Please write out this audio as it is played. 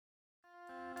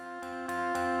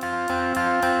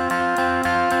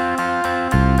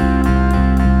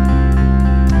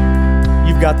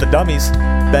got the dummies,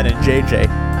 Ben and JJ,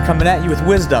 coming at you with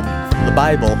wisdom from the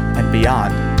Bible and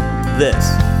beyond.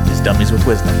 This is Dummies with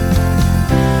Wisdom.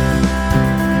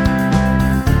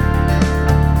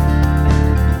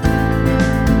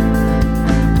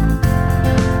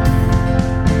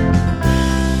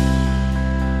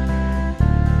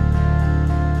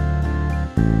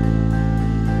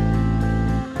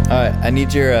 All right, I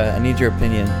need your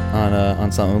opinion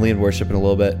on something. We'll lead worship in a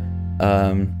little bit,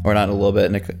 or not in a little bit,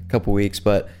 in a couple weeks.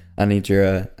 But I need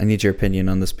your opinion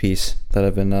on this piece that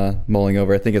I've been mulling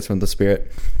over. I think it's from the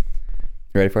Spirit.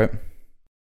 You ready for it?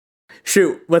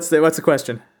 Shoot, what's the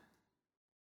question?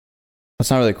 It's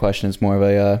not really a question. It's more of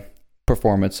a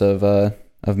performance of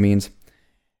means.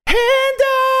 And I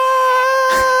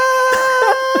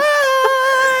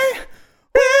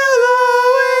will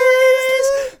always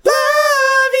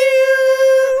love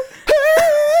you.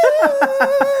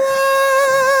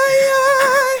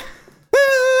 I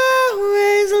will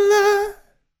always love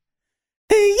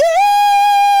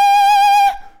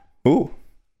you. Ooh.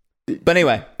 But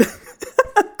anyway.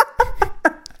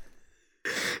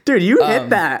 Dude, you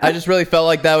hit that. I just really felt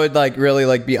like that would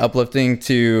really be uplifting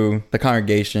to the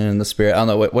congregation and the Spirit. I don't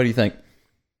know. What do you think?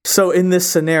 So in this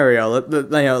scenario,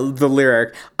 the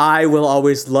lyric, I will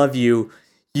always love you,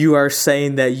 you are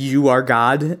saying that you are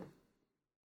God?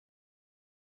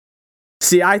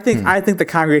 See, I think the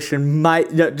congregation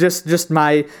might, just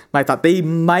my thought, they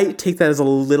might take that as a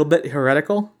little bit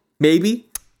heretical. Maybe.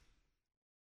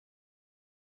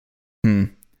 I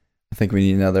think we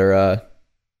need another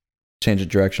change of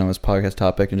direction on this podcast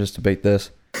topic and just debate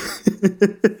this.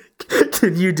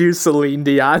 Can you do Celine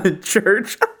Dion in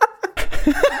church?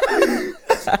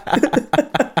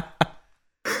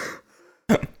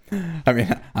 I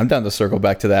mean, I'm down to circle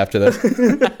back to that after this.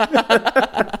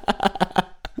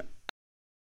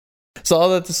 So all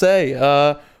that to say,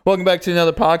 welcome back to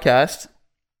another podcast.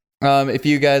 If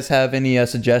you guys have any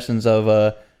suggestions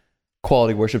of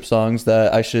quality worship songs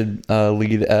that I should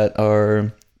lead at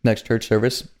our next church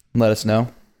service, let us know.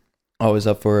 Always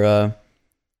up for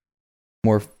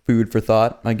more food for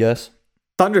thought, I guess.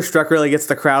 Thunderstruck really gets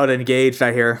the crowd engaged,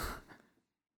 I hear.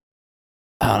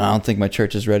 I don't think my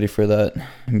church is ready for that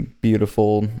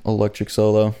beautiful electric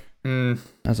solo.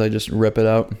 As I just rip it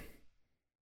out.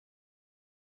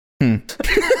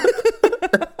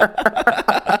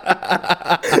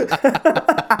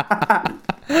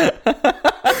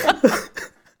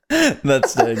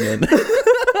 That's staying in.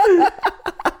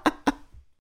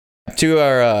 To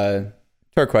our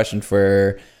question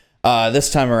for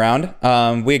this time around,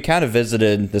 we had kind of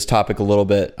visited this topic a little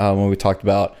bit when we talked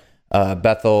about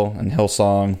Bethel and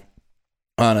Hillsong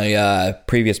on a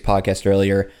previous podcast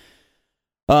earlier.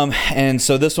 And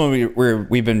so this one we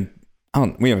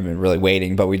haven't been really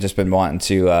waiting, but we've just been wanting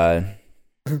to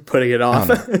putting it off.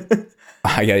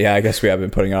 Yeah, I guess we have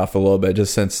been putting it off a little bit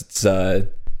just since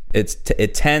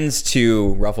it tends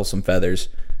to ruffle some feathers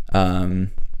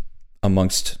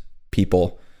amongst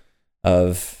people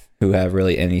who have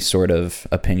really any sort of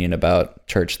opinion about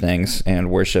church things and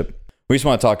worship. We just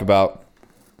want to talk about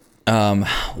or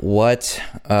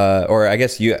I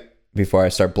guess before I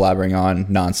start blabbering on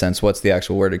nonsense, what's the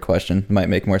actual worded question? It might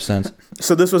make more sense.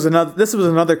 So this was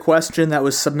another question that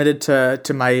was submitted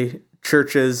to my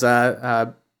church's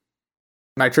sermon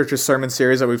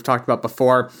series that we've talked about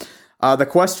before. The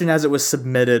question as it was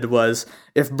submitted was,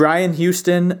 if Brian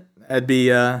Houston, that'd be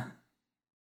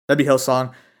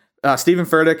Hillsong, Stephen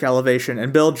Furtick, Elevation,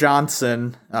 and Bill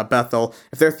Johnson, Bethel,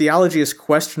 if their theology is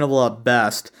questionable at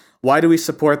best, why do we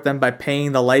support them by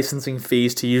paying the licensing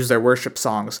fees to use their worship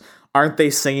songs? Aren't they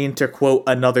singing to, quote,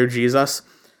 another Jesus?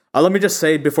 Let me just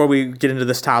say before we get into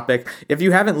this topic, if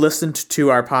you haven't listened to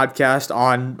our podcast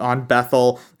on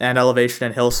Bethel and Elevation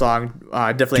and Hillsong,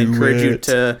 I definitely encourage you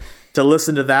to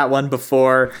listen to that one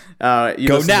before you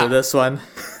listen to this one.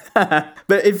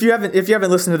 But if you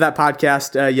haven't listened to that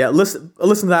podcast yet, listen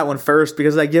to that one first,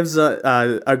 because that gives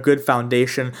a good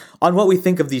foundation on what we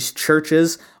think of these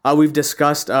churches. We've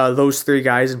discussed those three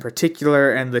guys in particular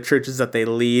and the churches that they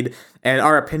lead, and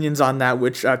our opinions on that,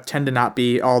 which tend to not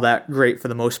be all that great for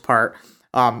the most part.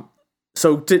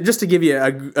 So just to give you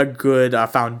a good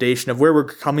foundation of where we're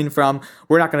coming from,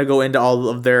 we're not going to go into all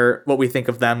of what we think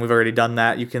of them. We've already done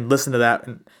that. You can listen to that.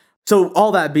 So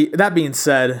all that being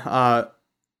said,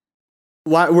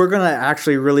 we're going to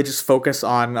actually really just focus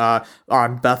on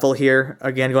Bethel here.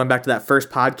 Again, going back to that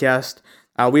first podcast,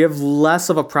 we have less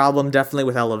of a problem definitely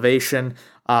with Elevation.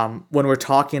 When we're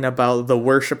talking about the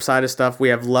worship side of stuff, we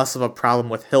have less of a problem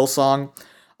with Hillsong.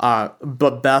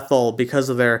 But Bethel, because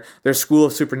of their school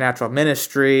of supernatural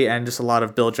ministry and just a lot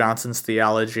of Bill Johnson's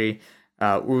theology,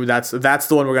 That's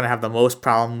the one we're going to have the most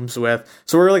problems with.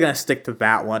 So we're really going to stick to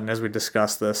that one as we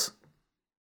discuss this.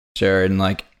 Sure. And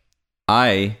like,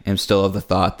 I am still of the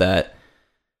thought that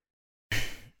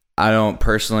I don't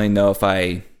personally know if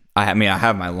I mean, I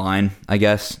have my line, I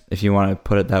guess, if you want to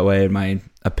put it that way, in my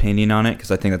opinion on it, because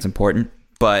I think that's important.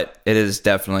 But it is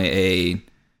definitely a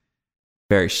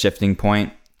very shifting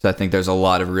point. So I think there's a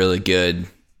lot of really good,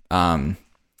 I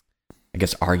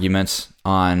guess, arguments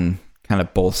on kind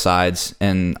of both sides.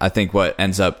 And I think what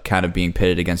ends up kind of being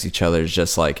pitted against each other is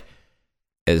just like,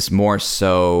 is more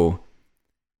so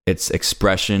it's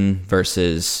expression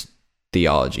versus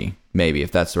theology, maybe,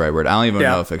 if that's the right word. I don't even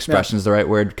know if expression is the right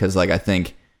word, because like I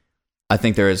think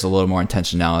there is a little more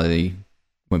intentionality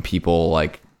when people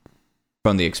like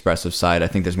from the expressive side. I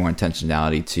think there's more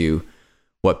intentionality to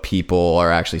what people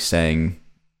are actually saying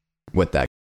with that.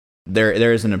 There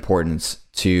is an importance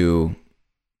to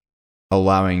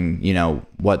allowing, you know,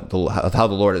 how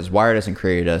the Lord has wired us and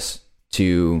created us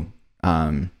to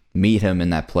meet him in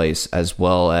that place, as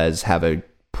well as have a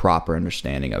proper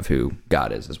understanding of who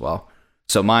God is as well.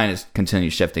 So mine is continue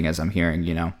shifting as I'm hearing,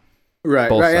 you know,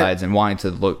 both sides and wanting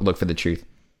to look for the truth.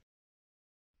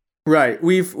 Right.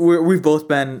 We've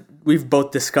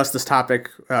both discussed this topic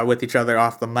with each other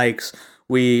off the mics.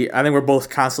 I think we're both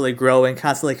constantly growing,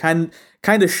 constantly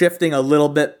kind of shifting a little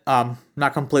bit,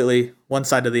 not completely one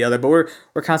side to the other, but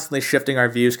we're constantly shifting our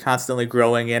views, constantly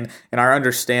growing in our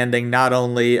understanding, not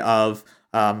only of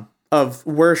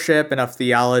worship and of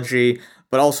theology,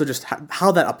 but also just how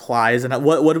that applies, and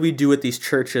what do we do with these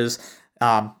churches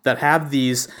that have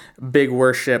these big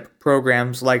worship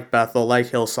programs like Bethel, like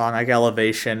Hillsong, like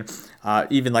Elevation,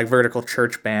 even like Vertical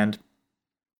Church Band,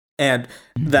 and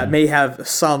that may have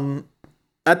some,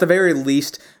 at the very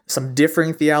least, some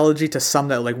differing theology to some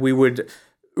that like we would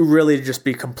really just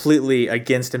be completely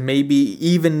against, and maybe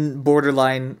even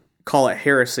borderline call it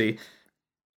heresy.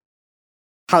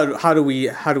 How do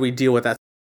we deal with that?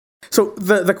 So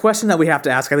the question that we have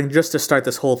to ask, I think, just to start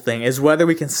this whole thing, is whether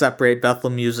we can separate Bethel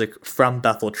music from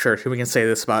Bethel Church. And we can say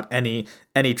this about any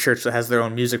church that has their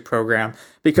own music program,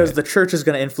 because the church is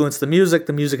going to influence the music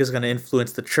is going to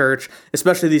influence the church,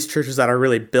 especially these churches that are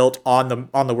really built on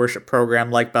the worship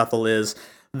program like Bethel is.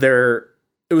 The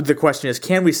question is,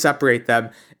 can we separate them?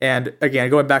 And again,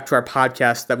 going back to our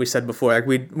podcast that we said before, like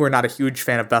we're not a huge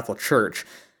fan of Bethel Church.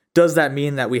 Does that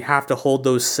mean that we have to hold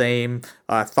those same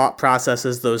thought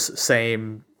processes, those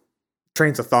same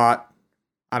trains of thought?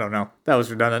 I don't know. That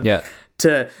was redundant. Yeah.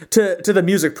 To the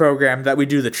music program that we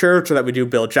do the church, or that we do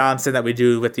Bill Johnson, that we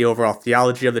do with the overall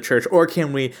theology of the church? Or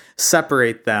can we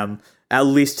separate them, at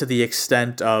least to the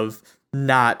extent of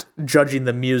not judging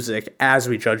the music as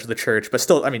we judge the church, but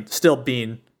still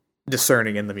being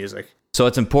discerning in the music? So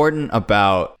it's important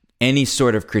about any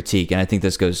sort of critique, and I think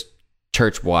this goes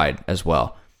church-wide as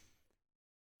well.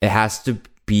 It has to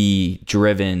be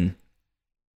driven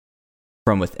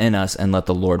from within us and let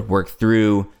the Lord work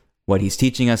through what he's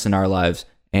teaching us in our lives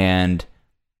and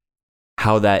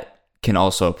how that can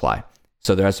also apply.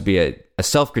 So there has to be a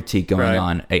self-critique going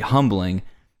on, a humbling,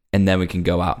 and then we can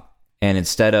go out. And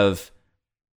instead of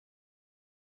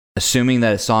assuming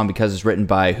that a song, because it's written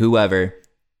by whoever,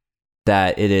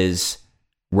 that it is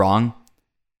wrong,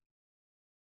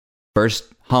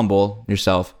 first humble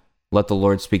yourself, let the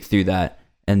Lord speak through that,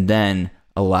 and then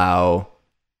allow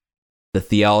the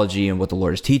theology and what the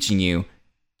Lord is teaching you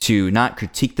to not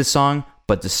critique the song,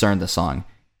 but discern the song.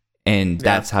 And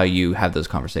that's how you have those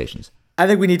conversations. I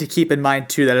think we need to keep in mind,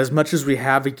 too, that as much as we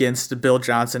have against Bill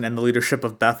Johnson and the leadership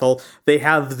of Bethel, they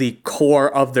have the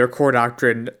core of their core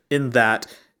doctrine in that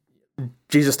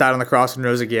Jesus died on the cross and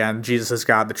rose again, Jesus is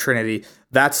God, the Trinity.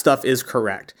 That stuff is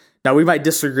correct. Now, we might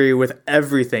disagree with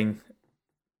everything,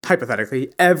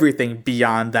 hypothetically, everything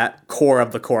beyond that core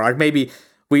of the core. Like maybe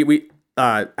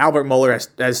Albert Mohler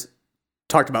has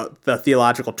talked about the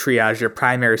theological triage, your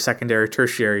primary, secondary,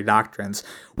 tertiary doctrines.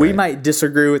 We might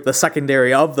disagree with the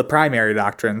secondary of the primary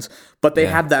doctrines, but they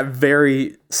have that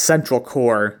very central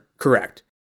core correct.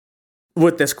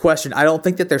 With this question, I don't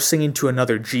think that they're singing to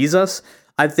another Jesus.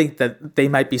 I think that they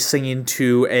might be singing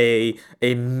to a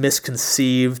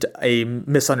misconceived, a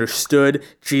misunderstood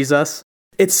Jesus.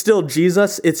 It's still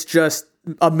Jesus, it's just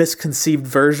a misconceived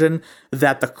version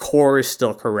that the core is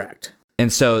still correct.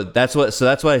 And so that's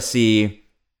what I see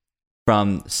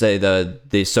from, say,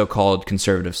 the so-called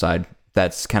conservative side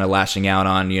that's kind of lashing out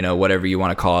on, you know, whatever you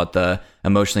want to call it, the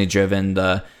emotionally driven,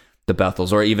 the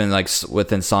Bethels, or even like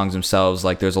within songs themselves.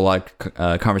 Like there's a lot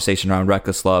of conversation around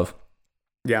Reckless Love.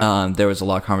 Yeah. There was a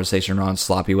lot of conversation around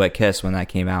Sloppy Wet Kiss when that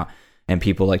came out, and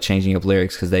people like changing up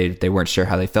lyrics because they weren't sure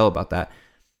how they felt about that.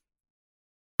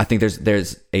 I think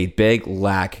there's a big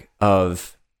lack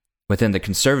of within the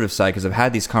conservative side, because I've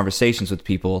had these conversations with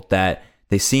people that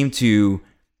they seem to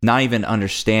not even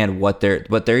understand what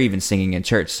they're even singing in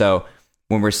church. So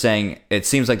when we're saying, it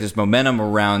seems like there's momentum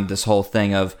around this whole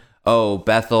thing of, oh,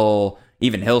 Bethel,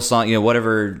 even Hillsong,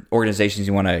 whatever organizations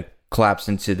you want to collapse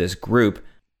into this group.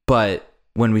 But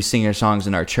when we sing our songs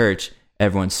in our church,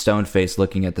 everyone's stone-faced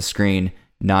looking at the screen,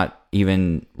 not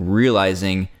even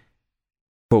realizing,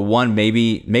 for one,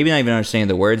 maybe not even understanding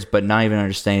the words, but not even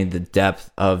understanding the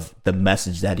depth of the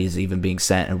message that is even being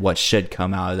sent and what should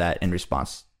come out of that in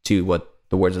response to what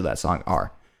the words of that song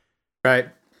are. Right.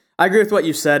 I agree with what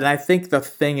you said, and I think the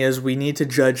thing is we need to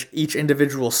judge each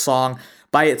individual song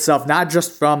by itself, not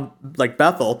just from like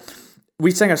Bethel.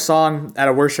 We sang a song at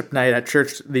a worship night at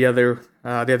church the other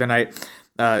night.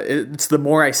 It's "The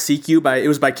More I Seek You" it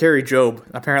was by Carrie Job,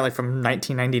 apparently from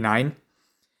 1999.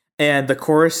 And the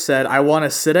chorus said, "I want to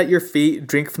sit at your feet,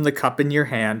 drink from the cup in your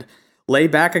hand, lay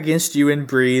back against you and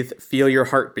breathe, feel your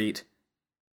heartbeat."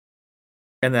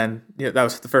 And then that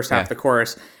was the first half of the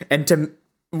chorus. And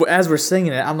as we're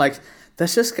singing it, I'm like,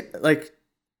 that's just like,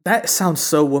 that sounds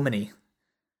so womany.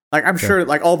 Like, I'm sure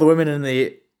like all the women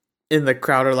in the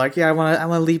crowd are like, yeah, I want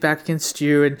to lean back against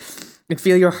you and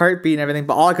feel your heartbeat and everything.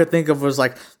 But all I could think of was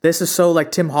like, this is so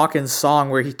like Tim Hawkins' song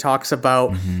where he talks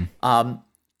about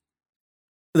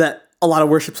that a lot of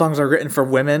worship songs are written for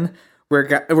women,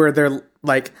 where they're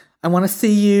like, I want to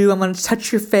see you, I want to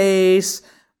touch your face,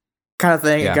 kind of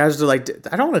thing. And guys are like,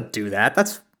 I don't want to do that.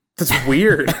 That's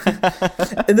weird.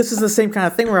 And this is the same kind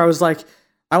of thing where I was like,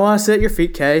 I want to sit at your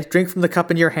feet, Kay. Drink from the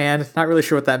cup in your hand. Not really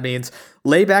sure what that means.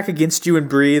 Lay back against you and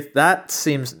breathe. That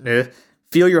seems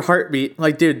feel your heartbeat.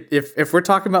 Like, dude, if we're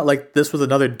talking about like this with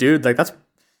another dude, like that's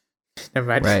never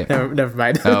mind. Right. Never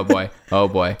mind. Oh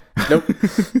boy. Nope.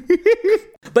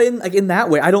 But in that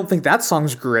way, I don't think that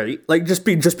song's great. Like just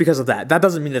because of that. That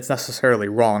doesn't mean it's necessarily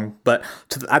wrong. But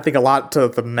I think a lot to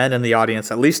the men in the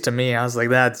audience, at least to me, I was like,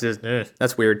 that's just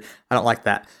that's weird. I don't like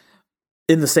that.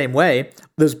 In the same way,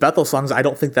 those Bethel songs, I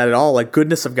don't think that at all. Like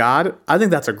 "Goodness of God," I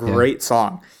think that's a great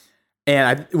song.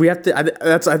 And we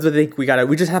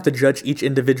just have to judge each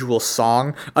individual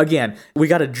song. Again, we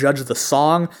got to judge the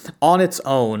song on its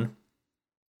own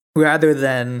rather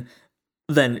than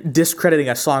discrediting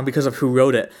a song because of who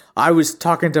wrote it. I was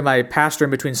talking to my pastor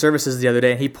in between services the other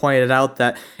day, and he pointed out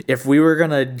that if we were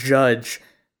going to judge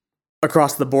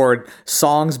across the board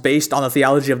songs based on the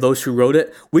theology of those who wrote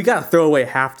it, we got to throw away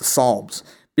half the Psalms.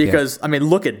 Because, I mean,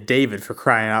 look at David, for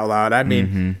crying out loud. I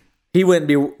mean, he wouldn't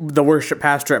be the worship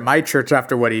pastor at my church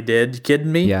after what he did. You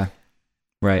kidding me? Yeah.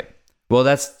 Right. Well,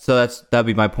 that'd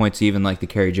be my point to even like the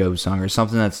Carrie Job song or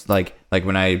something that's like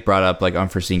when I brought up like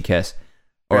Unforeseen Kiss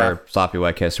or Sloppy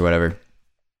Wet Kiss or whatever.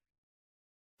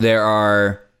 There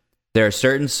are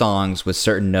certain songs with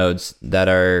certain notes that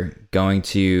are going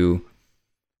to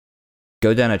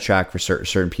go down a track for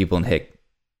certain people and hit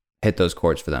those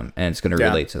chords for them, and it's going to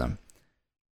relate to them.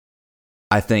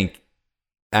 I think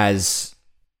as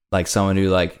like someone who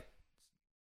like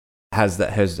has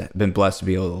been blessed to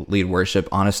be able to lead worship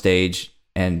on a stage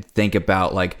and think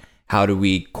about like how do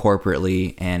we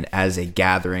corporately and as a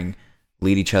gathering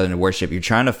lead each other into worship, you're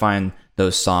trying to find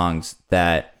those songs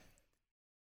that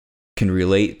can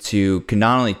relate to, can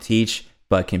not only teach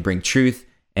but can bring truth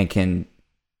and can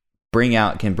bring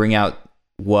out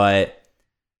what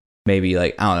maybe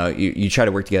like, I don't know, you try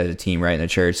to work together as a team, right, in the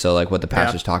church. So like what the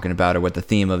pastor's talking about or what the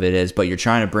theme of it is, but you're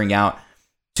trying to bring out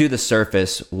to the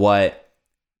surface what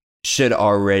should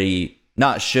already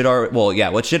what should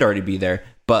already be there,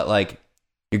 but like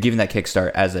you're giving that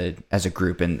kickstart as a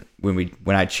group. And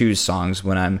when I choose songs,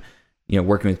 when I'm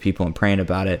working with people and praying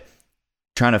about it,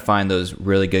 trying to find those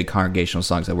really good congregational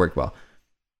songs that work well.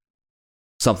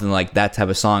 Something like that type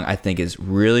of song I think is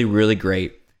really, really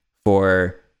great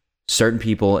for certain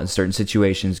people in certain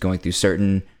situations going through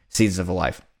certain seasons of a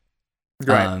life.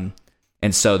 Right.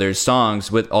 And so there's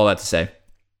songs, with all that to say,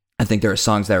 I think there are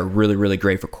songs that are really, really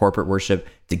great for corporate worship,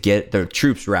 to get the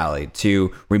troops rallied,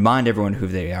 to remind everyone who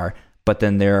they are. But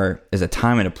then there is a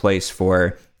time and a place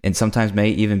for, and sometimes may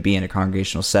even be in a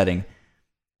congregational setting.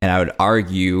 And I would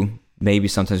argue maybe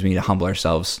sometimes we need to humble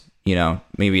ourselves,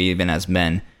 maybe even as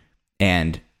men,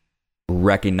 and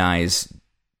recognize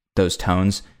those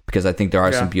tones, because I think there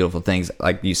are some beautiful things,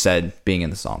 like you said, being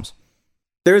in the Psalms.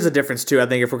 There is a difference too, I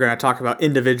think, if we're going to talk about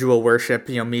individual worship,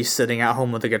 me sitting at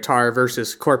home with a guitar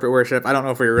versus corporate worship. I don't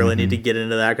know if we really need to get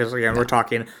into that, because again, we're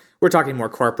talking more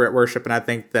corporate worship, and I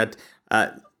think that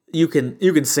you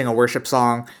can sing a worship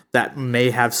song that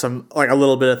may have some, like, a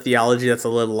little bit of theology that's a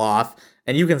little off,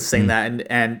 and you can sing that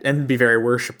and be very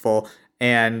worshipful,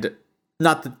 and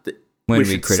not that when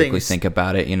we critically think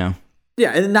about it,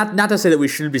 Yeah, and not to say that we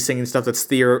shouldn't be singing stuff that's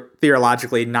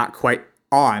theologically not quite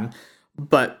on,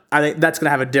 but I think that's going to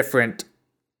have a different.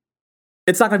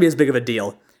 It's not going to be as big of a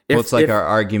deal. It's like our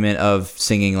argument of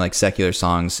singing like secular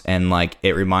songs and like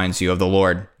it reminds you of the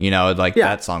Lord. Like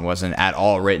that song wasn't at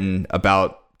all written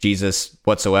about Jesus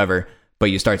whatsoever,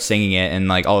 but you start singing it and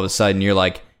like all of a sudden you're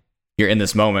in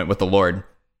this moment with the Lord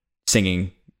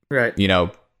singing. Right.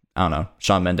 I don't know,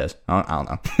 Shawn Mendes. I don't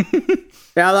know.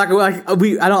 Yeah,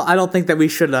 I don't think that we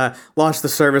should launch the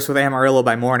service with Amarillo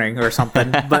by Morning or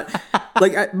something. But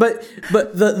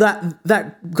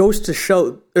that goes to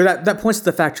show, or that points to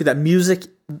the fact too that music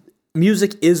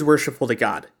is worshipful to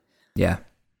God. Yeah,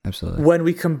 absolutely. When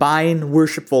we combine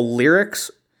worshipful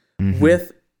lyrics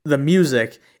with the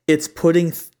music, it's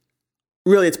putting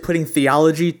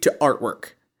theology to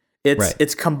artwork.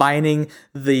 It's combining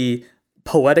the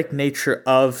poetic nature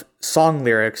of song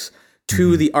lyrics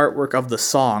to the artwork of the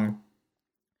song,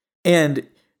 and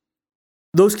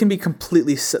those can be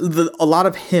completely. A lot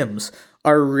of hymns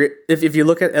are if you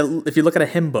look at a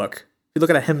hymn book, if you look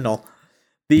at a hymnal,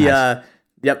 if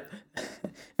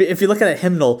you look at a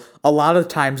hymnal, a lot of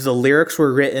times the lyrics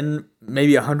were written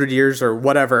maybe 100 years or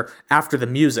whatever after the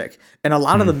music, and a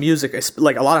lot of the music,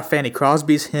 like a lot of Fanny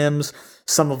Crosby's hymns,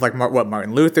 some of like what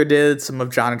Martin Luther did, some of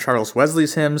John and Charles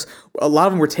Wesley's hymns, a lot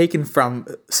of them were taken from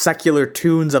secular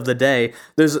tunes of the day.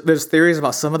 There's theories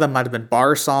about some of them might have been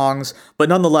bar songs, but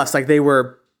nonetheless, like they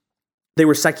were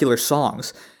secular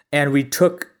songs, and they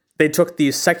took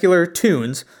these secular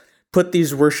tunes, put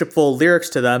these worshipful lyrics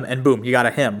to them, and boom, you got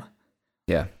a hymn.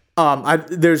 Yeah.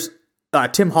 There's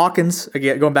Tim Hawkins,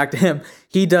 again, going back to him,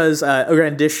 he does a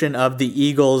rendition of the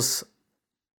Eagles.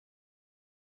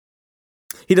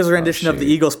 He does a rendition of the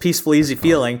Eagles' "Peaceful Easy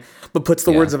Feeling," but puts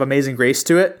the words of "Amazing Grace"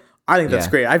 to it. I think that's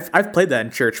great. I've played that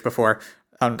in church before.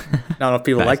 I don't know if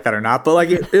people like that or not, but like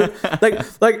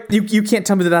you can't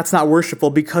tell me that that's not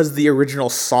worshipful because the original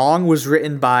song was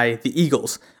written by the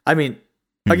Eagles. I mean,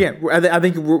 again, I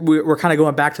think we're kind of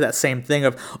going back to that same thing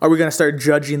of, are we going to start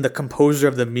judging the composer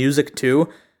of the music too?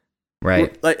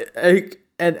 Right.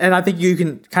 And I think you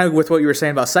can kind of, with what you were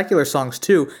saying about secular songs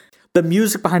too, the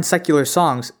music behind secular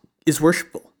songs is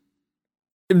worshipful.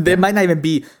 It might not even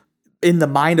be in the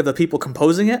mind of the people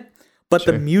composing it, but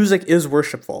the music is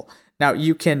worshipful. Now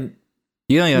you don't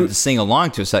even have to sing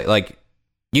along to a like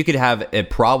you could have a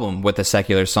problem with a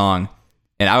secular song,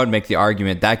 and I would make the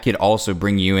argument that could also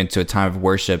bring you into a time of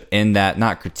worship, in that,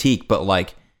 not critique, but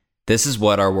like, this is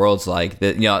what our world's like.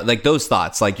 That, like those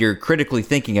thoughts, like you're critically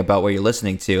thinking about what you're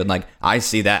listening to, and like I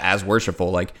see that as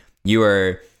worshipful. Like you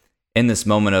are in this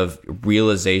moment of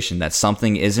realization that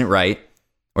something isn't right,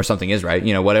 or something is right,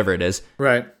 whatever it is.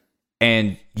 Right.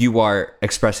 And you are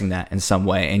expressing that in some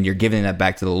way, and you're giving that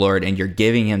back to the Lord, and you're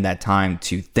giving him that time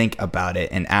to think about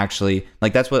it, and actually,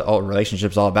 like, that's what all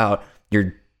relationships all about.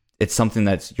 It's something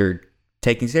that's you're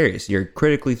taking serious. You're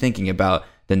critically thinking about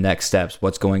the next steps,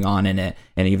 what's going on in it,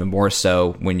 and even more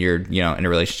so when you're, in a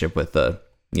relationship with the,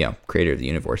 creator of the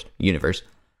universe.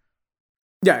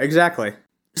 Yeah, exactly.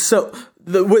 So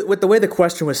with the way the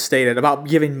question was stated about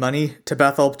giving money to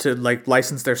Bethel to like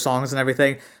license their songs and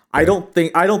everything, I don't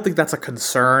think that's a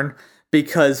concern,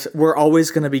 because we're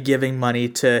always going to be giving money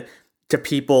to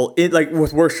people, like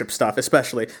with worship stuff,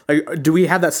 especially. Like, do we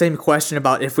have that same question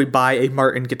about if we buy a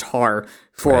Martin guitar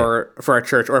for our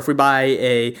church, or if we buy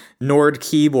a Nord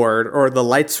keyboard, or the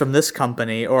lights from this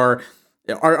company, or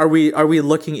are we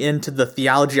looking into the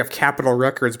theology of Capitol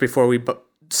Records before we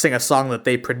sing a song that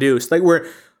they produced? Like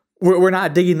we're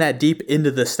not digging that deep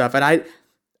into this stuff, and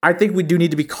I think we do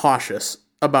need to be cautious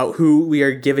about who we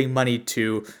are giving money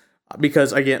to,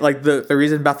 because again, like the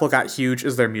reason Bethel got huge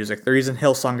is their music. The reason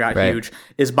Hillsong got huge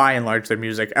is by and large their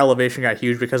music. Elevation got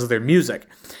huge because of their music.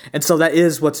 And so that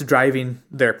is what's driving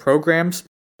their programs.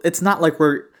 It's not like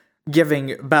we're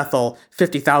giving Bethel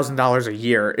 $50,000 a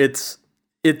year. It's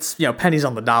pennies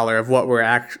on the dollar of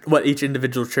what each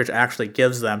individual church actually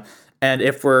gives them. And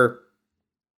if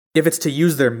it's to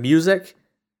use their music,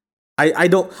 I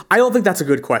don't think that's a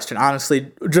good question,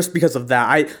 honestly, just because of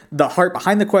that. The heart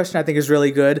behind the question I think is really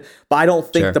good, but I don't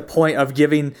think the point of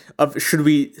should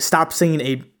we stop singing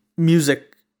a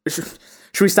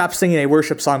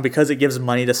worship song because it gives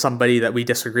money to somebody that we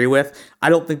disagree with? I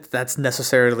don't think that's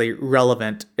necessarily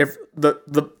relevant if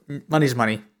the money's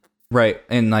money. Right.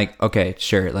 And like, okay,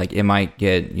 sure. Like it might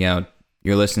get, you're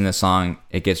listening to the song,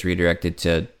 it gets redirected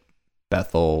to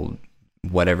Bethel,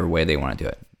 whatever way they want to do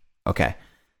it. Okay.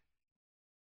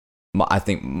 I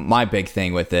think my big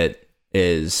thing with it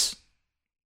is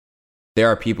there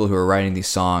are people who are writing these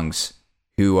songs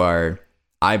who are,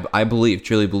 I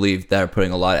truly believe, that are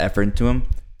putting a lot of effort into them,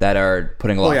 that are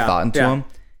putting a lot of thought into them,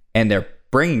 and they're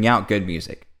bringing out good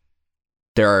music.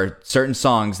 There are certain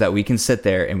songs that we can sit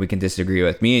there and we can disagree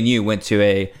with. Me and you went to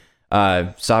a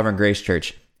Sovereign Grace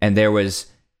Church, and there was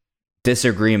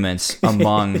disagreements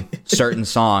among certain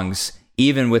songs,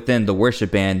 even within the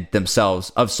worship band themselves,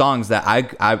 of songs that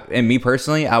I and me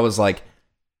personally, I was like,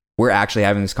 we're actually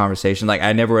having this conversation. Like,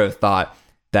 I never would have thought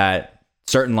that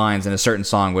certain lines in a certain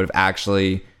song would have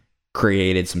actually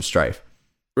created some strife.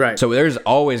 Right. So there's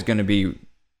always going to be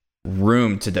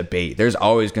room to debate. There's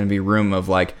always going to be room of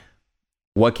like,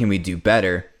 what can we do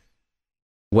better?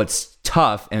 What's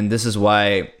tough, and this is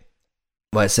why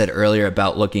what I said earlier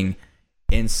about looking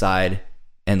inside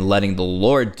and letting the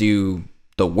Lord do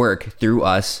the work through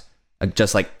us,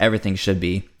 just like everything should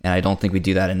be, and I don't think we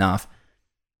do that enough,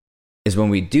 is when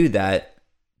we do that,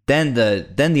 then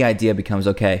the idea becomes,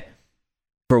 okay,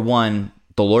 for one,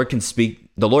 the Lord can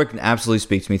absolutely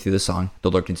speak to me through the song.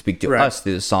 The Lord can speak to us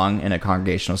through the song in a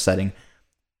congregational setting.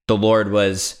 The Lord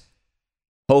was,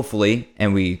 hopefully,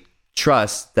 and we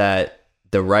trust that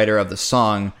the writer of the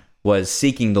song was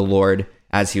seeking the Lord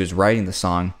as he was writing the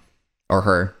song, or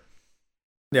her.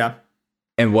 Yeah.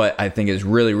 And what I think is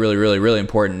really, really, really, really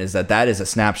important is that is a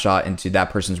snapshot into that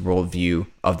person's worldview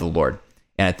of the Lord.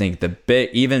 And I think the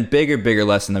even bigger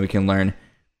lesson that we can learn,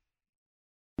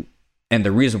 and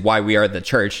the reason why we are the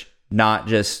church, not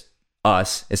just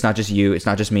us, it's not just you, it's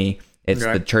not just me, it's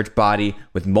the church body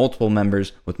with multiple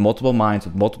members, with multiple minds,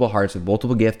 with multiple hearts, with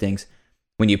multiple giftings.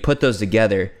 When you put those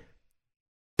together,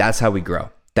 that's how we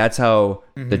grow. That's how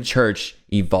the church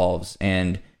evolves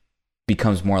and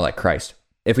becomes more like Christ.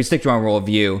 If we stick to our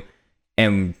worldview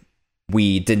and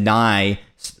we deny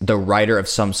the writer of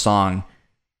some song,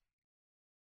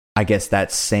 I guess,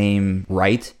 that same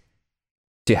right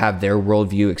to have their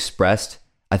worldview expressed,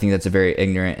 I think that's a very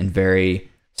ignorant and very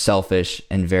selfish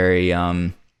and very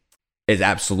is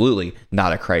absolutely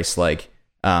not a Christ-like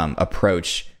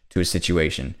approach to a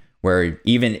situation, where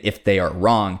even if they are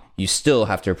wrong, you still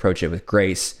have to approach it with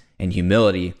grace and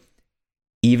humility,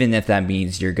 even if that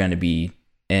means you're going to be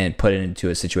and put it into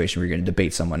a situation where you're going to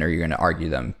debate someone or you're going to argue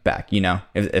them back,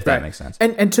 if that makes sense.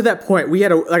 And to that point, we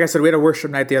had like I said, we had a worship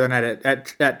night the other night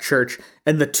at church,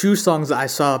 and the two songs that I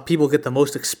saw people get the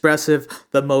most expressive,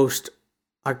 the most,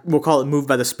 we'll call it moved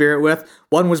by the Spirit with,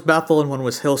 one was Bethel and one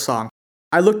was Hillsong.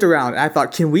 I looked around and I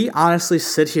thought, can we honestly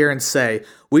sit here and say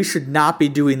we should not be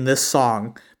doing this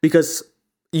song, because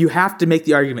you have to make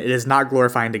the argument it is not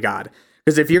glorifying to God.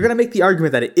 Because if you're going to make the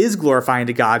argument that it is glorifying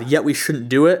to God, yet we shouldn't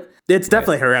do it, it's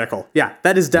definitely heretical. Yeah,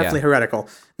 that is definitely heretical.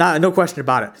 No question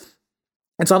about it.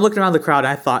 And so I'm looking around the crowd and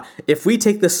I thought, if we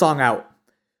take this song out,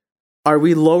 are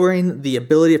we lowering the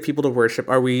ability of people to worship?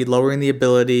 Are we lowering the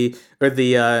ability or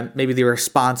the maybe the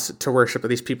response to worship that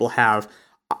these people have?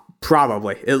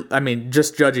 Probably.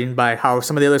 Just judging by how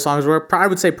some of the other songs were, I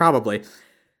would say probably.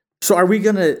 So are we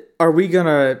gonna?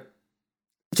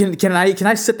 Can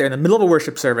I sit there in the middle of a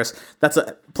worship service that's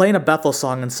playing a Bethel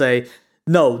song and say,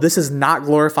 no, this is not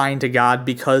glorifying to God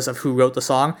because of who wrote the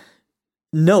song?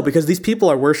 No, because these people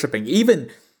are worshiping. Even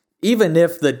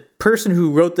if the person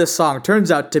who wrote this song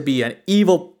turns out to be an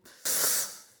evil,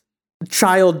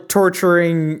 child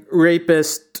torturing,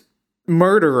 rapist,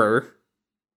 murderer,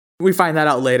 we find that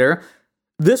out later.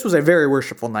 This was a very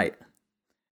worshipful night.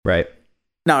 Right.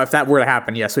 Now, if that were to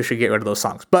happen, yes, we should get rid of those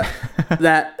songs. But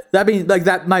that being like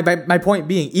that, my point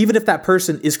being, even if that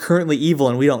person is currently evil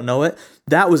and we don't know it,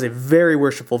 that was a very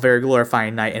worshipful, very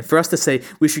glorifying night. And for us to say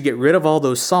we should get rid of all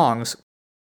those songs,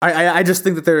 I just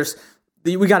think that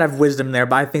we gotta have wisdom there.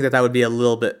 But I think that would be a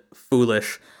little bit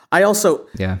foolish. I also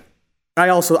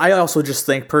just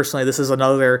think personally, this is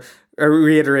another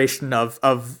reiteration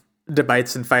of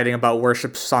debates and fighting about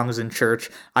worship songs in church.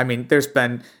 I mean, there's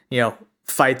been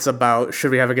fights about,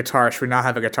 should we have a guitar, should we not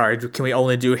have a guitar, can we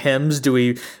only do hymns, do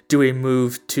we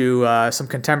move to some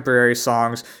contemporary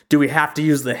songs, do we have to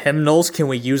use the hymnals, can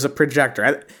we use a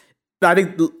projector? I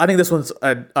think this one's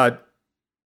a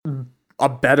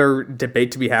better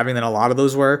debate to be having than a lot of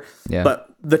those were. Yeah.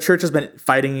 But the church has been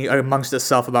fighting amongst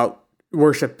itself about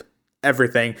worship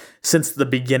everything since the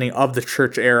beginning of the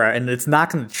church era, and it's not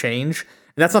going to change.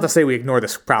 And that's not to say we ignore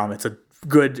this problem. It's a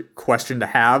good question to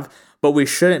have, but we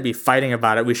shouldn't be fighting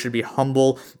about it. We should be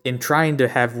humble in trying to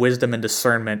have wisdom and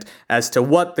discernment as to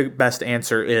what the best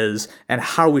answer is and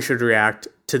how we should react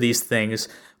to these things,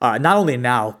 not only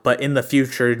now, but in the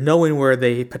future, knowing where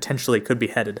they potentially could be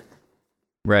headed.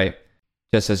 Right.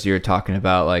 Just as you're talking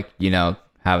about,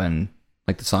 having,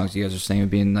 the songs you guys are saying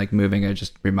being, moving, it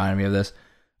just reminded me of this.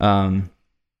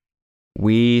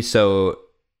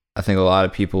 I think a lot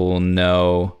of people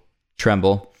know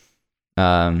Tremble.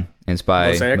 And it's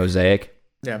by Mosaic.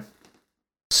 Yeah.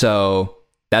 So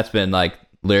that's been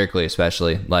lyrically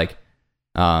especially.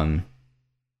 I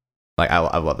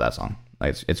love that song.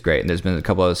 Like it's great. And there's been a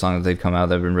couple other songs that they've come out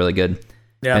that have been really good.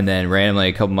 Yeah. And then randomly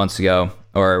a couple months ago,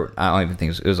 or I don't even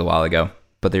think it was a while ago,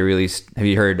 but they released. Have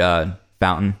you heard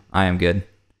Fountain? I Am Good.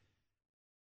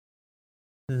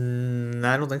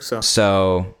 I don't think so.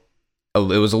 So it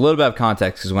was a little bit of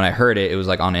context because when I heard it, it was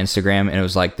like on Instagram and it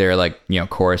was like their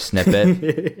chorus snippet,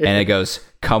 and it goes,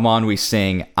 "Come on, we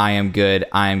sing. I am good.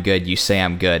 I am good. You say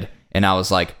I'm good." And I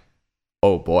was like,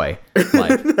 oh boy,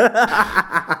 like.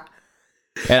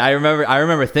 And I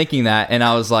remember thinking that, and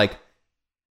I was like,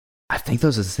 I think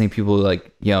those are the same people who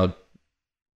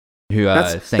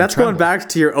that's Tremble. Going back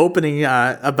to your opening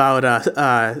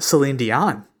about Celine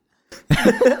Dion.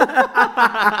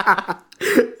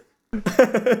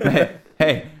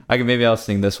 hey, I'll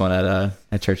sing this one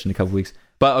at church in a couple weeks.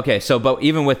 But okay, but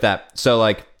even with that, so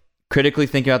like critically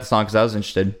thinking about the song because I was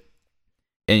interested,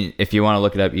 and if you want to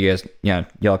look it up, you guys,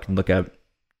 y'all can look it up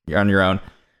on your own.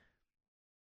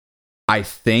 I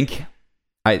think,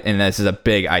 and this is a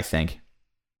big I think,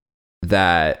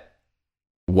 that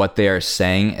what they are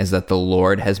saying is that the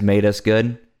Lord has made us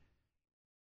good.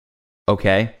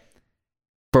 Okay.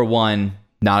 For one,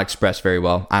 not expressed very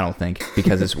well, I don't think,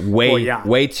 because it's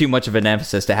way too much of an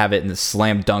emphasis to have it in the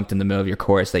slam dunked in the middle of your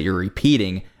chorus that you're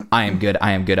repeating, I am good,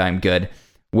 I am good, I am good,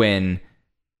 when,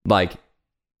 like,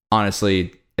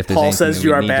 honestly, if there's Paul says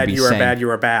you are bad, you are bad, you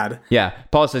are bad. Yeah,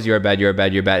 Paul says you are bad, you are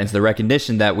bad, you are bad. It's the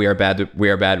recognition that we are bad, we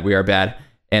are bad, we are bad,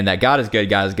 and that God is good,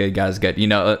 God is good, God is good.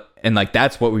 And like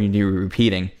that's what we need to be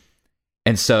repeating.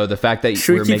 And so the fact that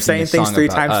should we keep saying things three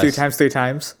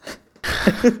times?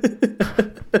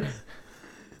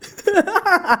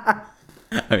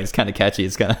 I mean, it's kind of catchy.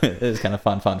 It's kind of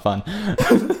fun.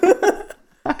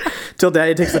 Till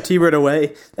Daddy takes the T-bird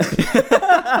away.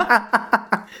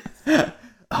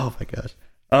 Oh my gosh.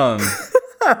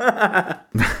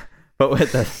 But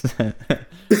with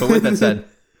that said,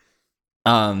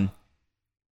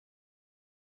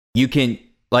 you can,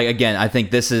 like, again, I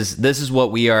think this is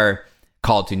what we are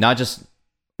called to, not just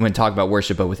when talking about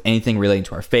worship, but with anything relating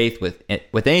to our faith, with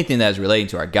anything that is relating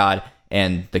to our God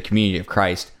and the community of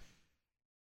Christ.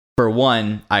 For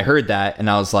one, I heard that and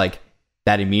I was like,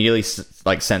 that immediately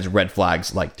like sends red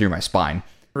flags like through my spine.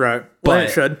 Right. Well, it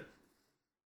should.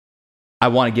 I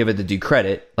want to give it the due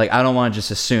credit. Like, I don't want to just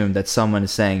assume that someone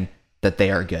is saying that they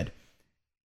are good.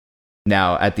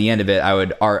 Now, at the end of it, I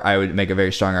would make a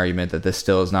very strong argument that this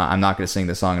still is not. I'm not going to sing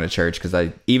this song in a church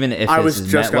because even if I was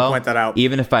just going to point that out.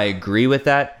 Even if I agree with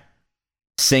that,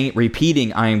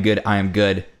 repeating "I am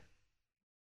good"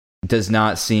 does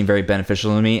not seem very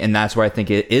beneficial to me, and that's where I think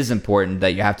it is important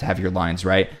that you have to have your lines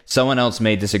right. Someone else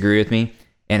may disagree with me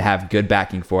and have good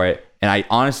backing for it, and I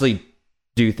honestly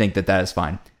do think that is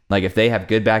fine. Like, if they have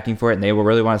good backing for it and they will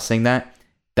really want to sing that,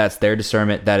 that's their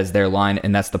discernment, that is their line,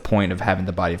 and that's the point of having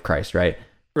the body of Christ, right?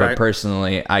 But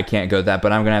personally, I can't go with that,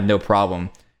 but I'm going to have no problem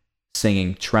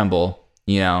singing Tremble,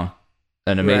 an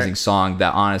amazing song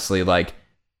that honestly, like,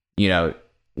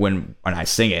 when I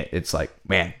sing it, it's like,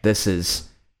 man, this is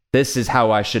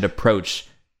how I should approach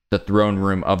the throne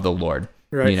room of the Lord,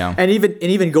 right? And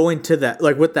even going to that,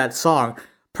 like with that song,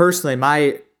 personally,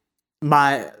 my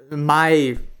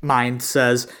mind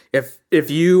says if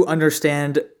you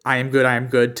understand I am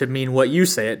good to mean what you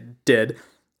say it did,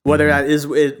 whether that is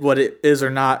what it is or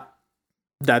not,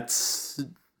 that's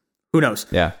who knows.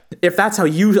 Yeah. If that's how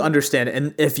you understand it,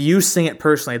 and if you sing it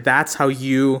personally, that's what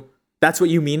you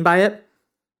mean by it,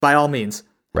 by all means.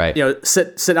 Right.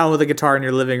 Sit down with a guitar in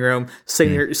your living room,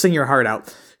 sing your heart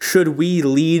out. Should we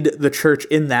lead the church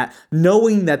in that,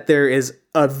 knowing that there is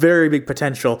a very big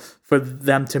potential for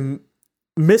them to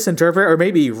misinterpret or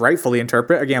maybe rightfully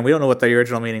interpret? Again, we don't know what the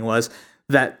original meaning was,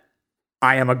 that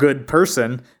I am a good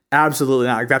person. Absolutely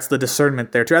not. Like, that's the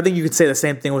discernment there too. I think you could say the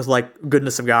same thing with like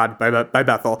Goodness of God by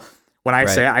Bethel. When I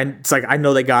say it's like I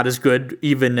know that God is good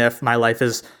even if my life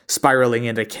is spiraling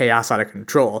into chaos out of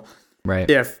control. Right.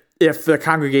 If the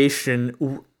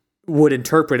congregation would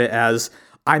interpret it as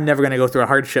I'm never going to go through a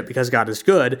hardship because God is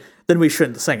good, then we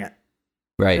shouldn't sing it.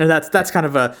 Right. And that's kind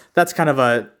of a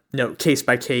case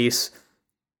by case.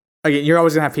 Again, you're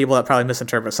always gonna have people that probably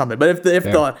misinterpret something, but if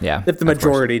the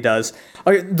majority does,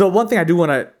 okay, the one thing I do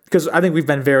want to, because I think we've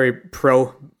been very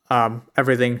pro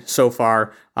everything so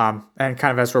far, and kind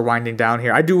of as we're winding down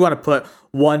here, I do want to put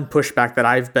one pushback that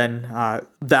I've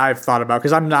thought about,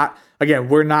 because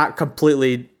we're not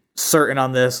completely certain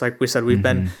on this. Like we said, we've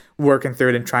been working through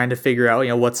it and trying to figure out,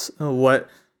 what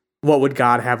would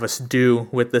God have us do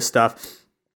with this stuff.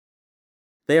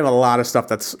 They have a lot of stuff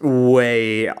that's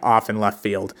way off in left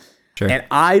field. Sure. And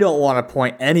I don't want to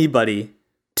point anybody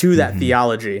to that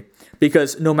theology.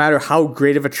 Because no matter how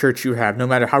great of a church you have, no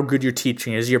matter how good your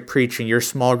teaching is, your preaching, your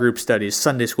small group studies,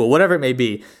 Sunday school, whatever it may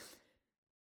be,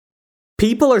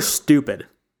 people are stupid.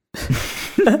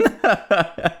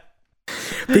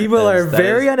 People are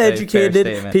very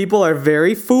uneducated. People are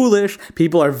very foolish.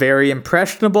 People are very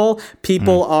impressionable.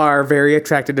 People are very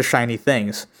attracted to shiny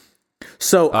things.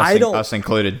 So us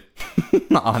included,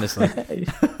 honestly.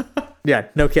 Yeah,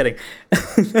 no kidding.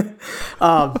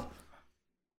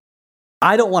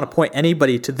 I don't want to point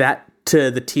anybody to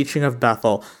the teaching of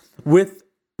Bethel with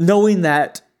knowing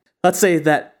that, let's say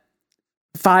that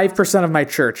 5% of my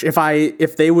church,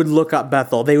 if they would look up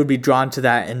Bethel, they would be drawn to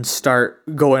that and start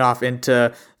going off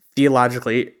into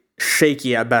theologically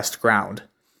shaky at best ground.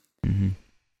 Mm-hmm.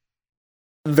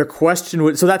 The question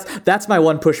would, so that's my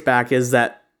one pushback, is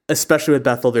that especially with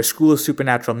Bethel, their School of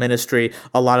Supernatural Ministry,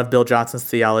 a lot of Bill Johnson's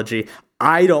theology.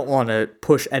 I don't want to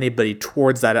push anybody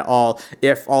towards that at all.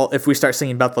 If we start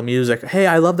singing Bethel music, hey,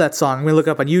 I love that song. I'm gonna look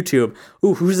up on YouTube.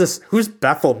 Ooh, who's this? Who's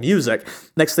Bethel music?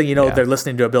 Next thing you know, they're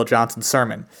listening to a Bill Johnson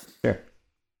sermon. Sure.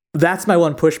 That's my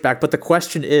one pushback. But the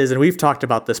question is, and we've talked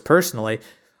about this personally.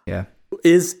 Yeah.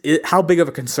 How big of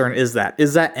a concern is that?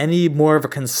 Is that any more of a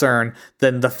concern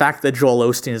than the fact that Joel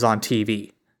Osteen is on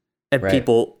TV and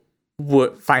people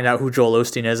would find out who Joel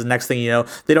Osteen is, and next thing you know,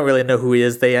 they don't really know who he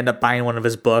is. They end up buying one of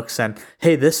his books, and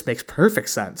hey, this makes perfect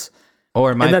sense.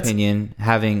 Or in my opinion,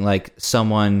 having like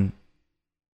someone,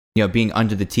 being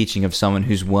under the teaching of someone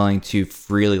who's willing to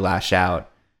freely lash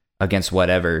out against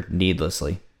whatever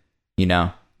needlessly,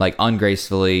 like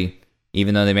ungracefully,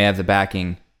 even though they may have the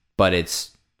backing, but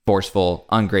it's forceful,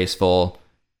 ungraceful,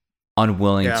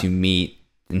 unwilling to meet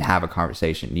and have a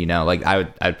conversation. Like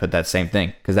I'd put that same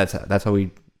thing, because that's how we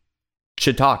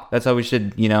should talk. That's how we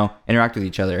should, interact with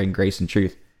each other in grace and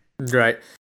truth. Right.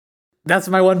 That's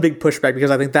my one big pushback, because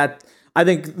I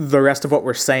think the rest of what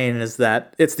we're saying is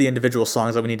that it's the individual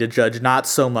songs that we need to judge, not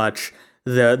so much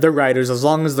the writers, as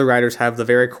long as the writers have the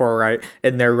very core right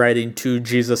and they're writing to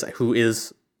Jesus, who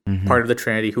is part of the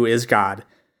Trinity, who is God.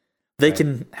 They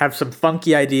can have some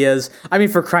funky ideas. I mean,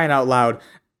 for crying out loud,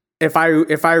 if I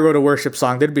wrote a worship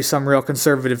song, there'd be some real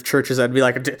conservative churches that'd be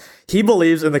like, he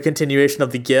believes in the continuation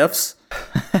of the gifts.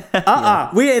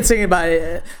 We ain't singing about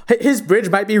it. His bridge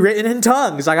might be written in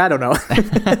tongues. Like, I don't know.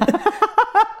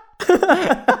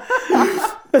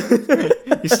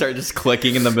 You start just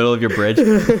clicking in the middle of your bridge.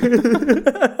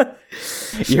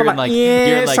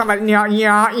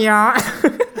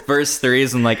 Verse 3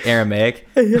 is in like Aramaic.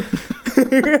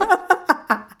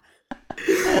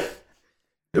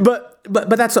 But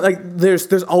that's like,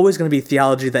 there's always going to be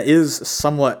theology that is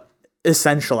somewhat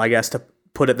essential, I guess, to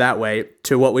put it that way,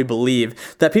 to what we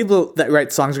believe, that people that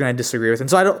write songs are going to disagree with. And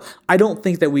so I don't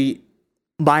think that we,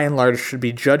 by and large, should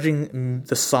be judging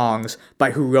the songs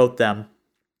by who wrote them.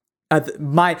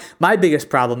 My biggest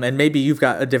problem, and maybe you've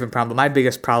got a different problem, my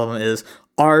biggest problem is,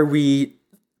 are we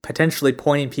potentially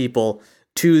pointing people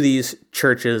to these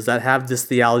churches that have this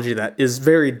theology that is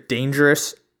very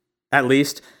dangerous, at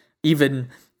least, even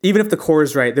if the core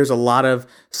is right, there's a lot of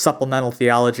supplemental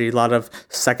theology, a lot of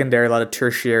secondary, a lot of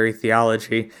tertiary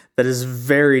theology that is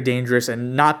very dangerous,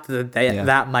 and not that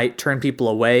that might turn people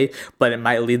away, but it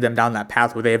might lead them down that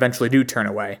path where they eventually do turn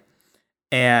away.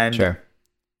 And sure.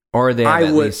 Or they have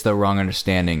at least the wrong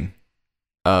understanding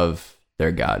of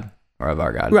their God, or of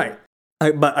our God. Right.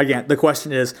 But again, the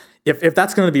question is, if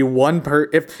that's going to be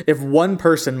if one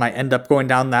person might end up going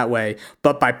down that way,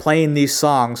 but by playing these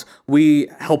songs, we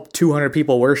help 200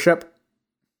 people worship.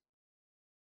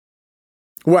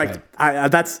 Right.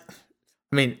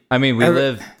 We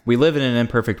live in an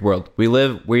imperfect world. We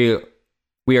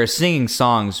are singing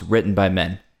songs written by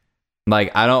men.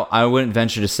 Like, I wouldn't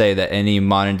venture to say that any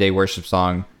modern day worship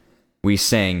song we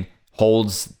sing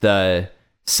holds the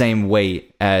same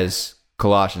weight as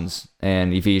Colossians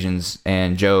and Ephesians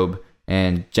and Job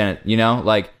and Janet.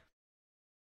 Like,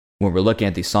 when we're looking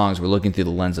at these songs, we're looking through the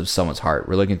lens of someone's heart.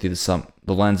 We're looking through the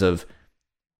lens of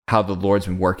how the Lord's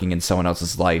been working in someone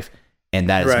else's life, and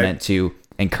that is meant to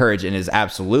encourage and is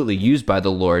absolutely used by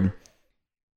the Lord.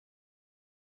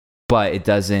 But it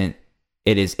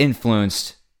is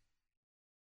influenced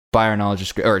by our knowledge of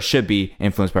Scripture, or it should be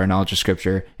influenced by our knowledge of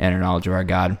Scripture and our knowledge of our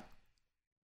God.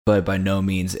 But by no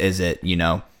means is it,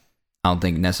 I don't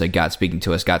think necessarily God speaking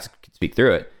to us. God can speak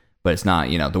through it, but it's not,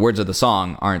 the words of the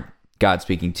song aren't God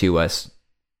speaking to us,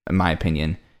 in my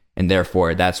opinion. And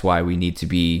therefore, that's why we need to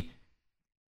be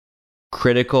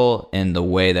critical in the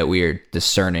way that we are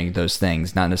discerning those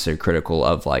things, not necessarily critical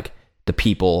of like the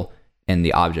people and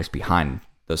the objects behind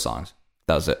those songs.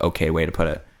 That was an okay way to put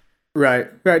it. Right.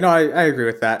 No, I agree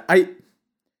with that.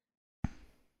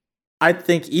 I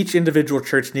think each individual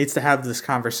church needs to have this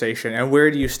conversation. And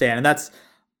where do you stand? And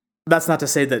that's not to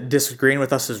say that disagreeing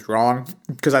with us is wrong,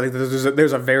 because I think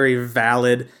there's a very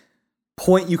valid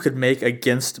point you could make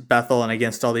against Bethel and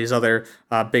against all these other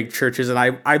big churches. And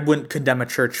I wouldn't condemn a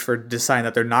church for deciding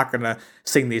that they're not going to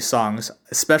sing these songs,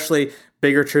 especially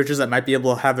bigger churches that might be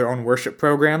able to have their own worship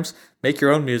programs. Make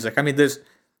your own music. I mean,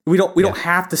 we don't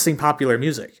have to sing popular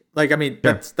music. Like, I mean,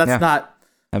 that's not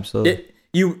absolutely.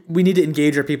 We need to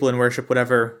engage our people in worship,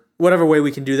 whatever way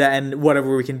we can do that, and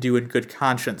whatever we can do in good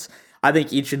conscience. I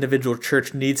think each individual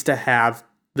church needs to have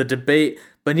the debate,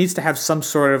 but needs to have some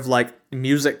sort of like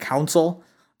music council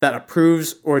that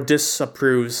approves or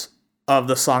disapproves of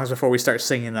the songs before we start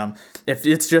singing them. If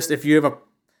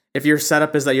your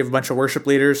setup is that you have a bunch of worship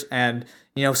leaders and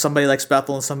somebody likes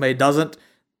Bethel and somebody doesn't,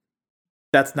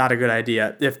 that's not a good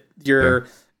idea.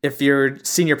 If your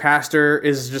senior pastor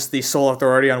is just the sole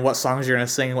authority on what songs you're going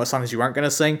to sing and what songs you aren't going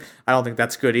to sing, I don't think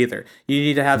that's good either. You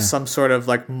need to have some sort of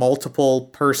like multiple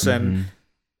person,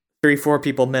 3-4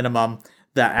 people minimum,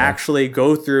 that actually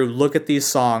go through, look at these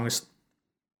songs,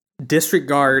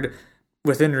 disregard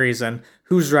within reason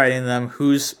who's writing them,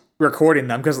 who's recording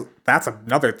them, because that's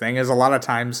another thing, is a lot of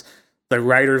times the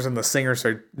writers and the singers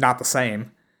are not the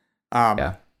same.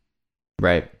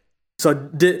 Right. So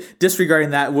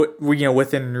disregarding that,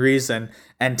 within reason,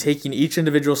 and taking each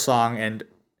individual song, and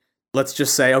let's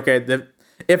just say, okay,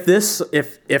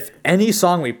 if any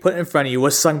song we put in front of you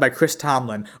was sung by Chris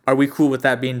Tomlin, are we cool with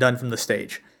that being done from the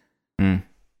stage?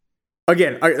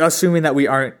 Again, assuming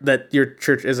that your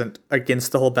church isn't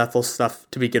against the whole Bethel stuff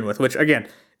to begin with, which again,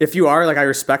 if you are, like, I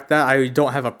respect that. I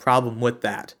don't have a problem with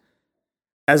that.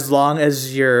 As long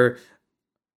as you're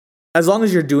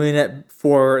doing it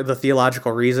for the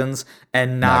theological reasons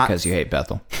and not because you hate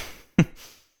Bethel.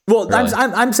 Well, really?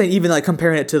 I'm saying, even like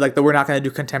comparing it to like we're not going to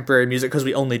do contemporary music because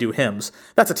we only do hymns.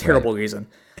 That's a terrible reason.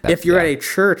 If you're at a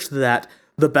church that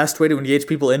the best way to engage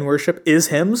people in worship is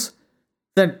hymns,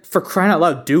 then for crying out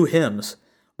loud, do hymns.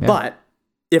 Yeah. But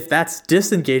if that's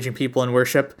disengaging people in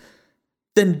worship,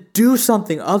 then do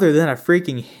something other than a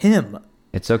freaking hymn.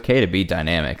 It's okay to be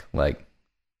dynamic. Like,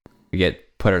 we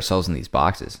put ourselves in these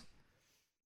boxes.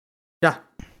 Yeah.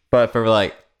 But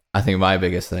I think my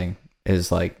biggest thing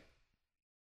is like,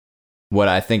 what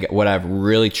I've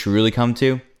really truly come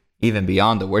to, even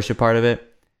beyond the worship part of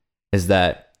it, is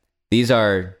that these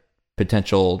are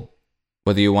potential,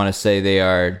 whether you want to say they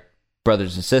are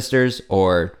brothers and sisters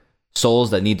or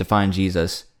souls that need to find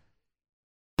Jesus.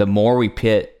 The more we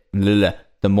pit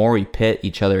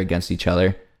each other against each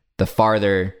other, the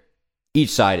farther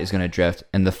each side is going to drift,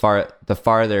 and the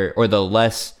farther or the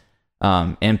less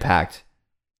impact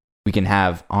we can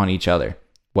have on each other.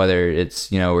 Whether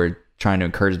it's we're trying to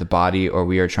encourage the body, or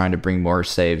we are trying to bring more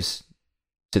saves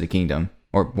to the kingdom,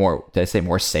 or more. Did I say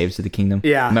more saves to the kingdom?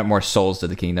 Yeah, I meant more souls to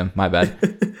the kingdom. My bad.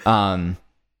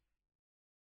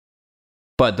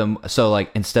 But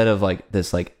instead of like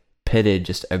this like pitted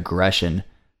just aggression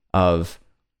of,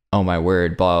 oh my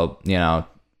word, blah,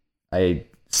 I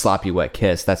sloppy wet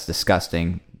kiss, that's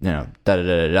disgusting, da da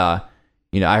da da da.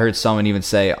 I heard someone even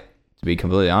say, to be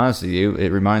completely honest with you, it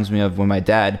reminds me of when my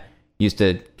dad used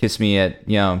to kiss me at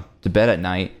to bed at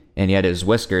night, and he had his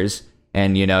whiskers,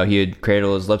 and he would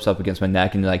cradle his lips up against my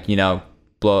neck and like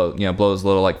blow his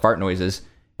little like fart noises,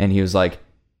 and he was like,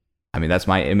 I mean, that's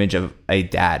my image of a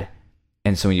dad.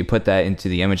 And so when you put that into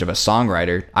the image of a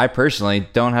songwriter, I personally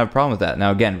don't have a problem with that. Now,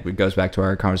 again, it goes back to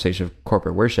our conversation of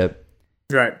corporate worship.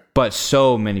 Right. But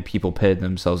so many people pitted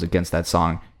themselves against that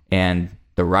song and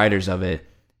the writers of it,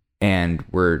 and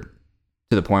were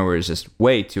to the point where it's just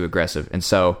way too aggressive. And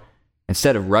so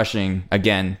instead of rushing,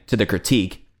 again, to the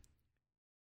critique,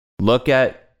 look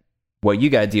at what you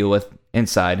got to deal with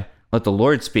inside. Let the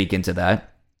Lord speak into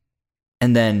that.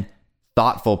 And then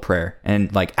thoughtful prayer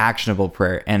and like actionable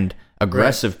prayer and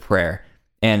aggressive prayer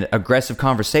and aggressive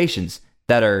conversations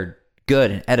that are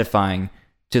good and edifying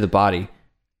to the body.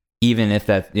 Even if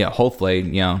that,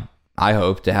 hopefully, I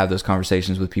hope to have those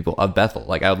conversations with people of Bethel.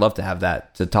 Like, I would love to have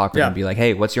that, to talk with them and be like,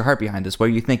 hey, what's your heart behind this? What are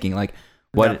you thinking? Like,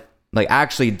 like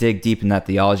actually dig deep in that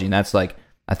theology. And that's like,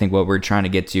 I think what we're trying to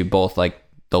get to, both like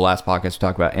the last podcast we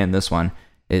talked about and this one,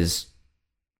 is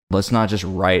let's not just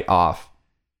write off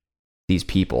these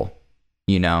people,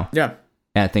 Yeah.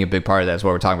 And I think a big part of that is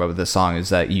what we're talking about with this song, is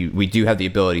that we do have the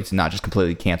ability to not just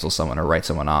completely cancel someone or write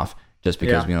someone off just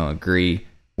because we don't agree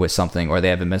with something, or they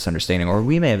have a misunderstanding, or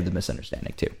we may have the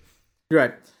misunderstanding too.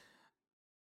 Right.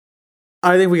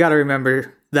 I think we got to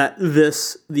remember that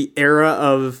the era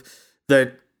of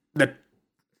the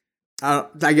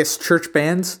I guess church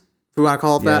bands, if we want to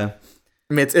call it that.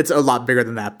 I mean, it's a lot bigger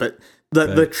than that, but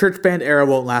The church band era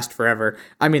won't last forever.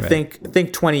 I mean,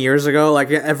 think 20 years ago, like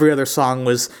every other song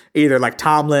was either like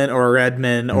Tomlin or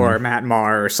Redman or Matt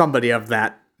Maher or somebody of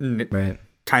that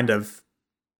kind of,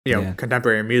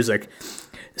 contemporary music.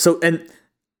 So, and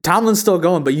Tomlin's still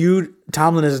going, but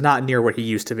Tomlin is not near what he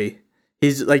used to be.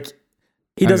 He's like,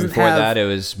 doesn't before have that. It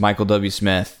was Michael W.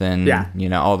 Smith and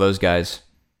all those guys.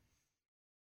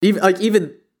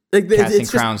 Even Casting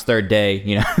Crowns, Third Day.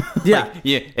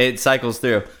 It cycles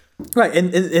through. Right,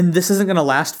 and this isn't going to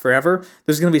last forever.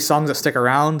 There's going to be songs that stick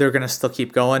around. They're going to still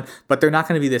keep going, but they're not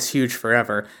going to be this huge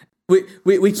forever.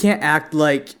 We can't act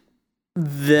like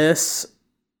this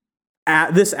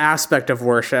aspect of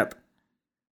worship,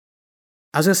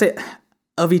 I was going to say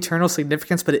of eternal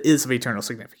significance, but it is of eternal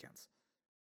significance.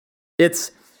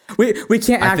 It's we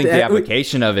can't act. I think the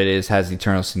application of it has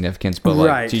eternal significance, but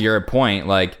like to your point,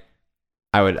 like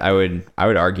I would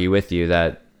argue with you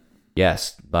that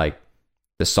yes, like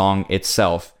the song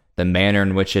itself, the manner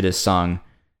in which it is sung,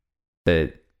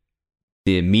 the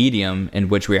medium in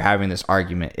which we're having this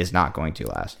argument is not going to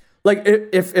last. Like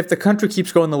if the country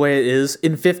keeps going the way it is,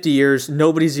 in 50 years,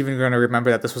 nobody's even going to remember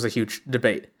that this was a huge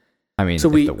debate. I mean,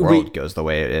 so if the world goes the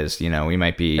way it is, we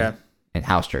might be in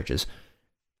house churches.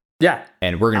 Yeah.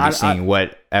 And we're going to be seeing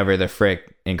whatever the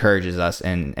frick encourages us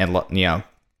and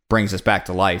brings us back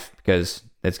to life, because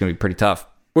it's going to be pretty tough.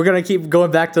 We're going to keep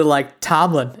going back to like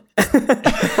Tomlin.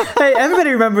 Hey,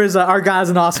 everybody remembers our God's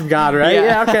an awesome God, right?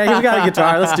 Yeah, okay. We got a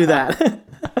guitar. Let's do that.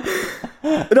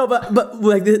 No, but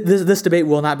like this debate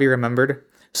will not be remembered.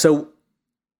 So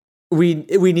we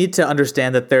need to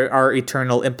understand that there are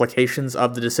eternal implications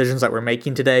of the decisions that we're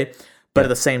making today. But at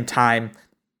the same time,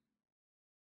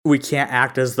 we can't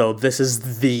act as though this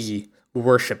is the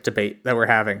worship debate that we're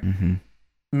having.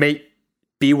 Mm-hmm.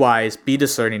 Be wise, be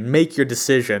discerning, make your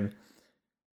decision,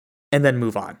 and then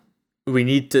move on. We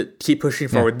need to keep pushing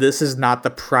forward. This is not the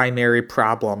primary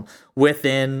problem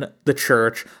within the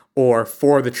church or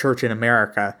for the church in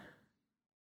America.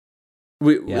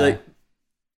 Move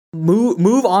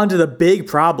on to the big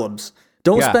problems.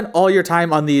 Don't spend all your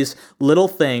time on these little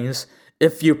things.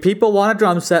 If your people want a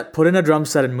drum set, put in a drum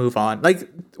set and move on. Like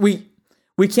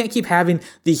we can't keep having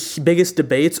the biggest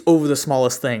debates over the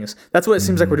smallest things. That's what it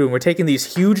seems like we're doing. We're taking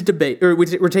these huge debates, or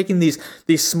we're taking these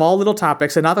small little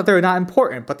topics, and not that they're not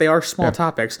important, but they are small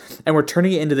topics, and we're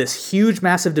turning it into this huge,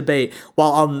 massive debate,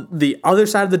 while on the other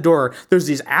side of the door, there's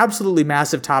these absolutely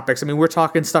massive topics. I mean, we're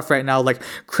talking stuff right now like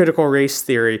critical race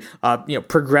theory,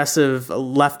 progressive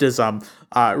leftism,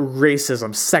 racism,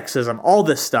 sexism, all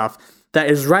this stuff that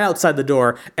is right outside the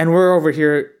door, and we're over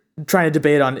here trying to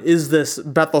debate on, is this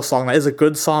Bethel song that is a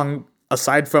good song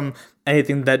aside from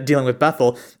anything that dealing with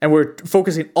Bethel, and we're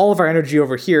focusing all of our energy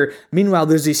over here. Meanwhile,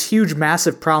 there's these huge,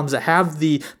 massive problems that have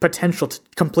the potential to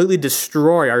completely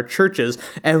destroy our churches,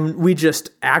 and we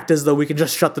just act as though we can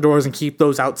just shut the doors and keep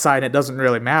those outside, and it doesn't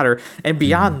really matter. And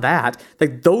beyond that,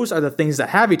 like, those are the things that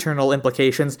have eternal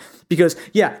implications, because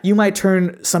you might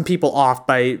turn some people off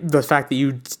by the fact that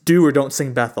you do or don't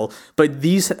sing Bethel, but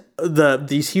these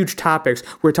huge topics,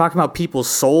 we're talking about people's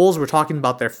souls, we're talking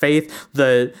about their faith,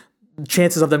 the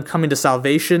chances of them coming to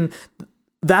salvation.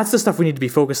 That's the stuff we need to be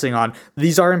focusing on.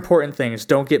 These are important things,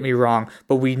 don't get me wrong,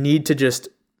 but we need to just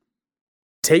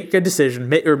take a decision,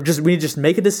 we need to just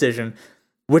make a decision,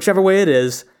 whichever way it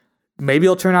is. Maybe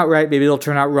it'll turn out right, maybe it'll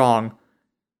turn out wrong.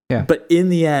 Yeah. But in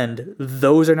the end,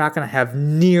 those are not going to have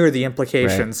near the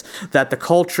implications that the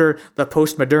culture, the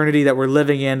postmodernity that we're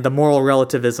living in, the moral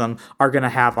relativism are going to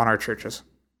have on our churches.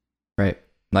 Right.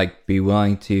 Like, be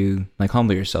willing to,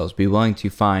 humble yourselves. Be willing to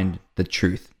find the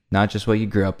truth. Not just what you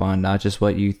grew up on, not just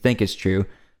what you think is true. If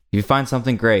you find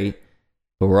something great,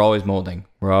 but we're always molding.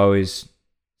 We're always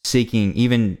seeking,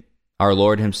 even our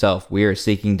Lord himself, we are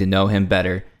seeking to know him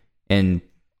better. And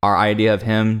our idea of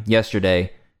him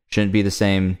yesterday shouldn't be the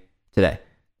same today.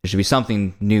 There should be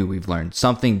something new we've learned.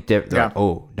 Something different. Yeah. Like,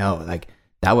 oh, no,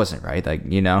 that wasn't right.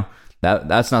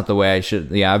 That's not the way I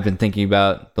should. I've been thinking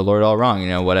about the Lord all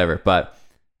wrong, whatever. But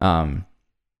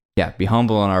be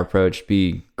humble in our approach,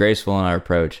 be graceful in our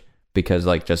approach, because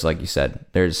just like you said,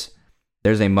 there's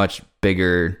a much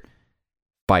bigger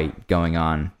fight going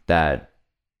on that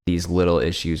these little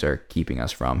issues are keeping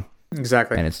us from.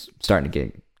 Exactly. And it's starting to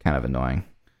get kind of annoying.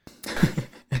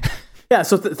 Yeah,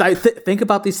 so think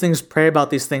about these things, pray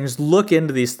about these things, look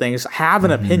into these things, have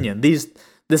an opinion. This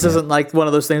isn't like one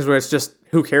of those things where it's just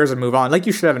who cares and move on. Like,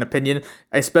 you should have an opinion,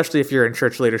 especially if you're in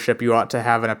church leadership. You ought to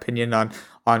have an opinion on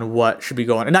what should be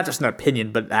going on, and not just an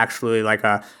opinion, but actually like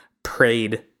a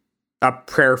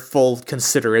prayerful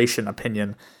consideration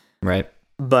opinion. Right.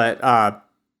 But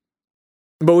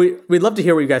But we'd love to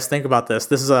hear what you guys think about this.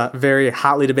 This is a very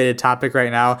hotly debated topic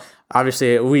right now.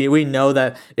 Obviously, we know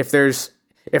that if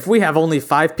we have only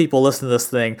 5 people listen to this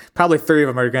thing, probably 3 of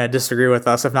them are going to disagree with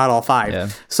us, if not all 5. Yeah.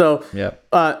 So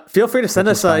feel free to send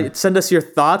us your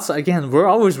thoughts. Again, we're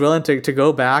always willing to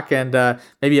go back and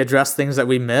maybe address things that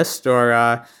we missed,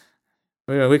 or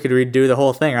we could redo the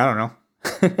whole thing. I don't know.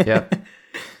 Yep.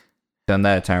 Done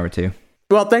that a time or two.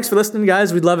 Well, thanks for listening,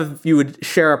 guys. We'd love if you would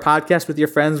share our podcast with your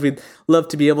friends. We'd love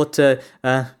to be able to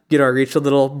get our reach a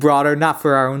little broader, not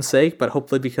for our own sake, but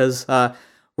hopefully because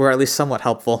we're at least somewhat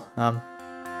helpful.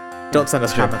 Don't send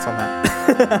us comments on that.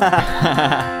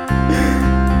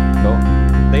 Cool.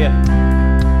 See ya.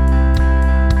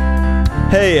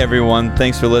 Hey everyone,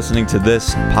 thanks for listening to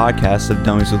this podcast of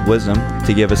Dummies with Wisdom.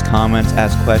 To give us comments,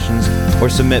 ask questions, or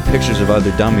submit pictures of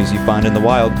other dummies you find in the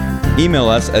wild, email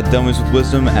us at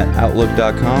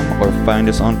dummieswithwisdom@outlook.com or find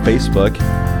us on Facebook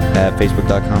at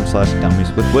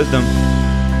facebook.com/dummieswithwisdom.